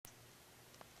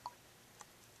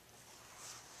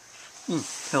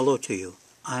Hello to you.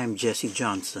 I'm Jessie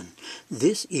Johnson.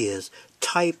 This is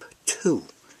Type 2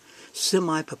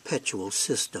 Semi-Perpetual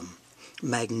System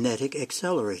Magnetic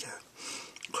Accelerator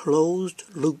Closed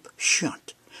Loop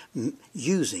Shunt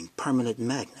using permanent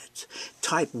magnets.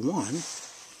 Type 1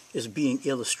 is being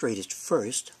illustrated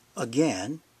first.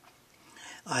 Again,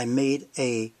 I made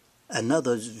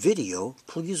another video.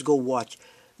 Please go watch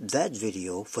that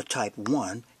video for Type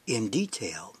 1 in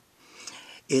detail.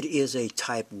 It is a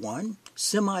Type 1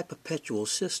 semi-perpetual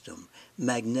system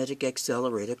magnetic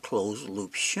accelerator closed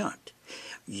loop shunt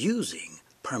using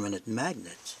permanent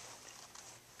magnets.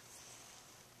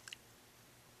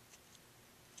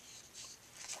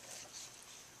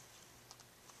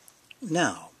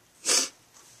 Now,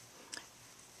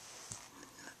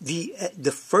 the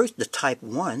Type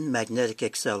 1 magnetic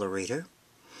accelerator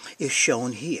is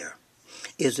shown here.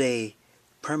 Is a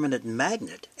permanent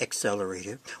magnet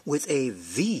accelerator with a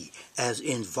V as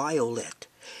in violet,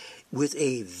 with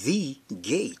a V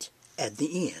gate at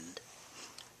the end,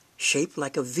 shaped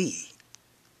like a V,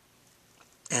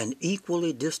 and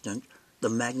equally distant. The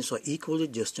magnets are equally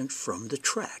distant from the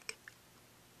track.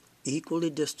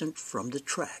 Equally distant from the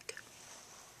track.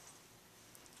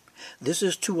 This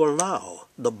is to allow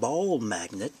the ball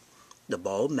magnet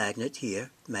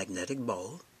here, magnetic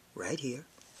ball, right here,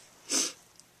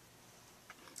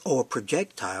 or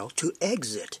projectile to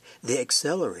exit the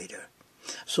accelerator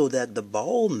so that the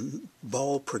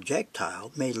ball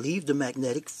projectile may leave the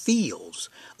magnetic fields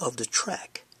of the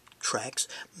track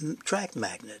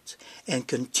magnets and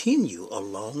continue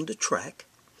along the track,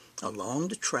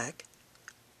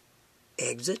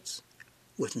 exits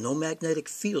with no magnetic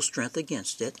field strength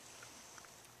against it,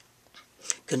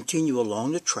 continue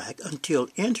along the track until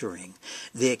entering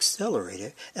the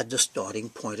accelerator at the starting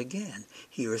point again.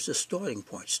 Here is the starting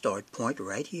point. Start point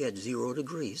right here at 0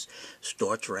 degrees.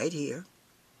 Starts right here.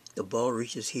 The ball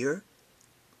reaches here.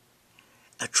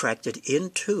 Attracted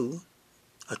into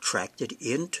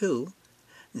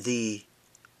the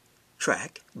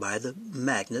track by the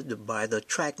magnet, by the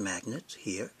track magnets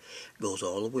here. Goes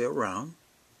all the way around.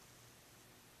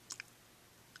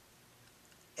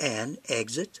 And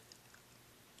exit.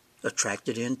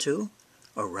 Attracted into,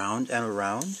 around and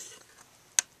around.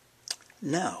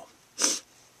 Now,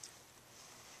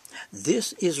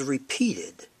 this is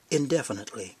repeated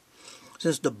indefinitely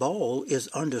since the ball is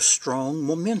under strong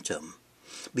momentum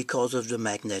because of the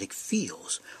magnetic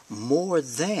fields. More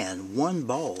than one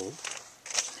ball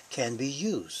can be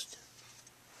used.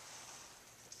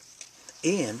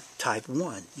 In Type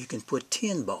 1, you can put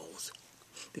 10 balls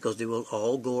because they will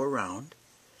all go around,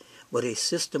 but a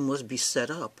system must be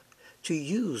set up to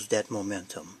use that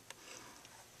momentum.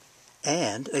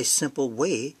 And a simple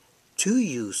way to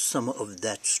use some of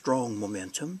that strong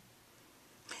momentum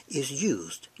is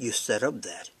used. You set up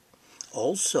that.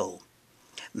 Also,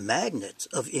 magnets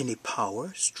of any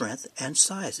power, strength, and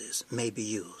sizes may be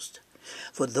used.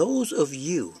 For those of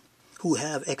you who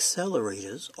have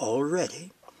accelerators already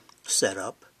set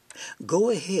up, go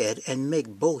ahead and make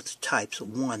both Types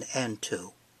 1 and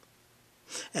 2,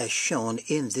 as shown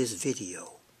in this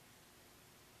video,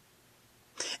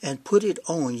 and put it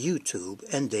on YouTube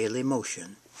and Daily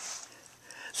Motion.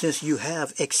 Since you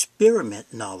have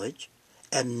experiment knowledge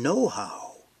and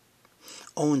know-how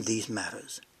on these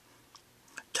matters,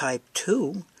 Type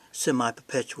 2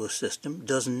 semi-perpetual system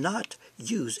does not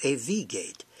use a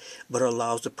V-gate, but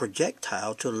allows the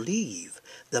projectile to leave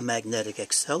the magnetic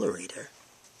accelerator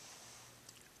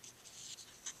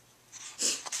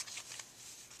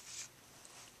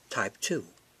Type 2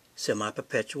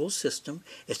 semi-perpetual system.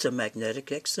 It's a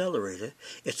magnetic accelerator.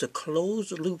 It's a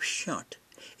closed loop shunt.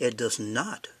 It does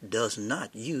not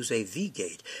use a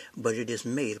V-gate, but it is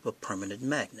made up of permanent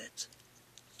magnets.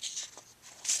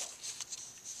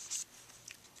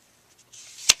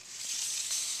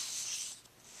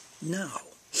 Now,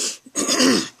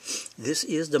 this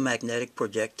is the magnetic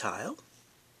projectile.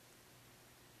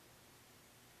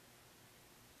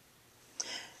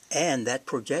 And that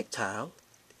projectile,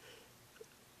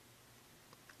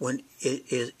 when it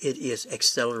is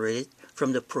accelerated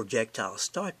from the projectile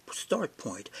start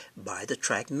point by the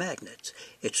track magnets,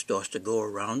 it starts to go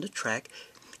around the track,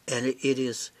 and it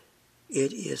is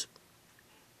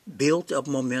built up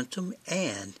momentum,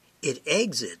 and it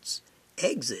exits.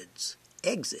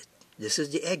 This is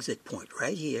the exit point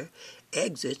right here.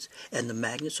 Exits, and the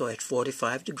magnets are at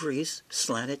 45 degrees,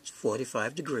 slanted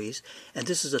 45 degrees, and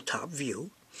this is a top view,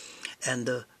 and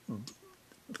the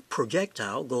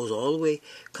projectile goes all the way,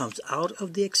 comes out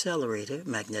of the accelerator,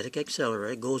 magnetic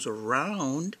accelerator, goes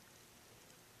around,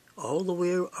 all the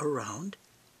way around,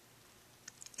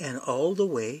 and all the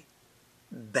way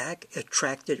back,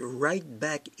 attracted right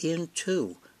back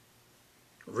into,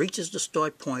 reaches the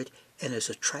start point and is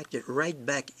attracted right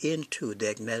back into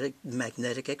the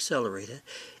magnetic accelerator,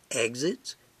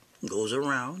 exits, goes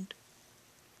around,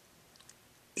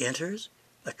 enters,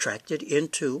 attracted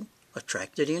into,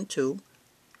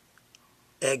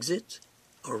 exits,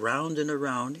 around and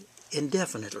around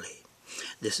indefinitely.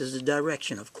 This is the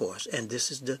direction, of course, and this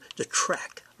is the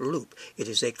track loop. It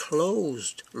is a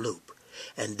closed loop,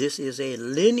 and this is a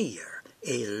linear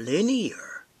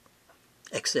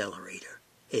accelerator,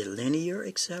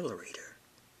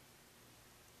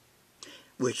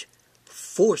 which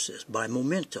forces by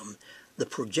momentum the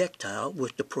projectile,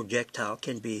 which the projectile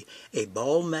can be a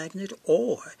ball magnet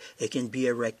or it can be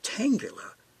a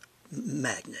rectangular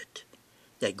magnet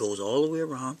that goes all the way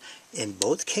around. In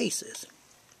both cases,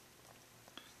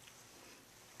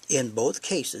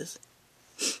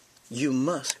 you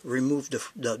must remove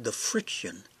the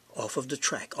friction off of the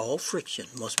track. All friction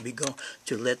must be gone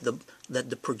to let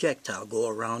the projectile go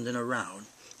around and around.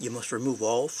 You must remove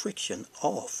all friction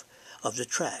off of the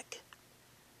track.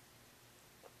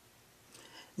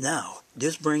 Now,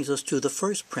 this brings us to the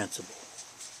first principle.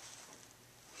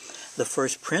 The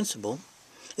first principle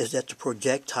is that the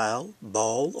projectile,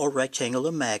 ball, or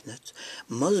rectangular magnets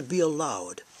must be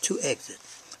allowed to exit.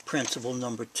 Principle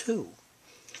number 2,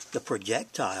 the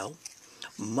projectile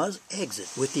must exit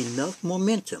with enough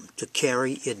momentum to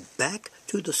carry it back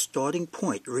to the starting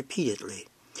point repeatedly.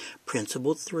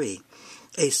 Principle 3,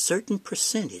 a certain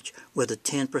percentage, whether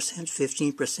 10%,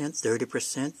 15%, 30%,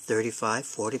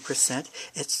 35%, 40%,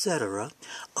 etc.,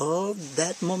 of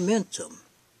that momentum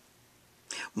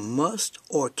must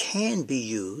or can be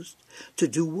used to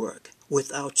do work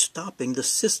without stopping the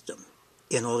system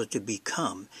in order to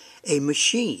become a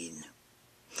machine.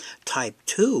 Type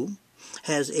 2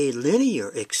 has a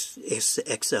linear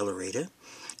accelerator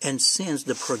and sends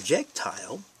the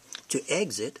projectile to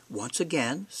exit, once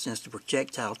again, sends the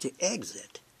projectile to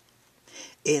exit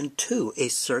into a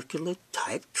circular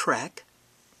type track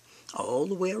all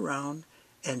the way around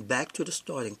and back to the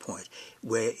starting point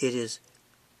where it is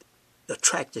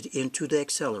attracted into the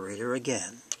accelerator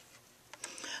again.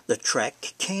 The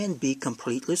track can be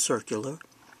completely circular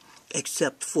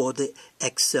except for the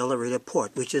accelerator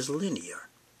part, which is linear,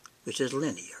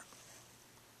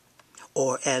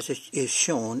 or as it is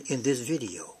shown in this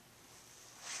video.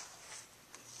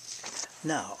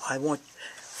 Now, I want,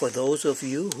 for those of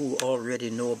you who already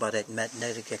know about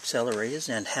magnetic accelerators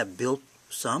and have built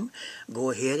some,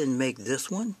 go ahead and make this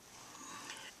one.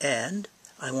 And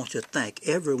I want to thank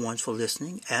everyone for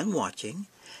listening and watching,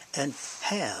 and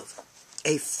have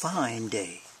a fine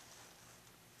day.